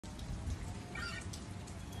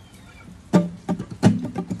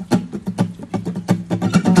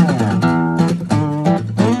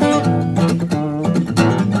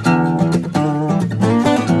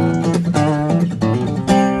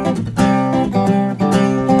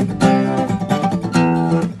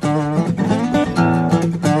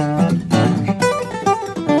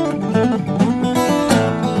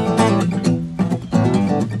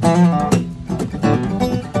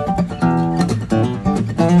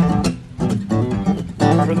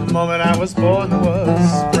was born, there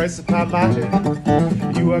was a price upon my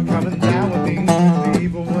head. You are coming down with me, the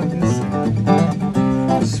evil one is.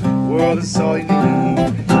 This world is all you need.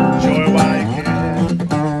 Enjoy while you can.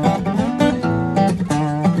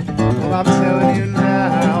 Well, I'm telling you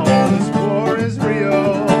now, this war is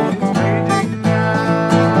real. It's raging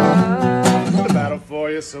now. The battle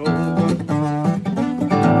for your soul.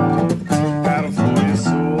 Battle for your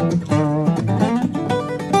soul.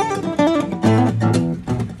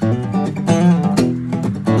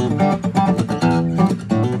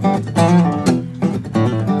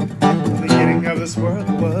 This world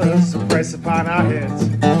was a price upon our heads,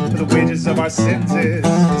 for the wages of our sins is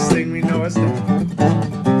this thing we know as death.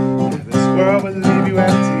 This world will leave you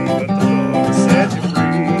empty, but the Lord set you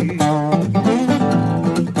free.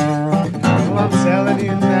 Well, I'm telling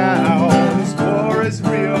you now, this war is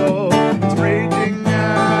real, it's raging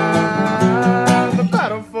now. The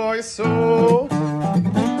battle for your soul,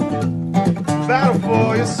 the battle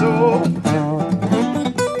for your soul.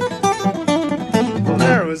 Well,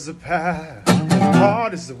 there is a path.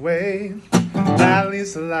 Hard is the way, that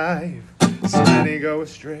leads to life. So many go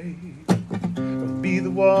astray. But be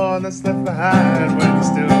the one that's left behind when you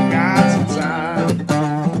still got some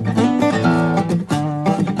time.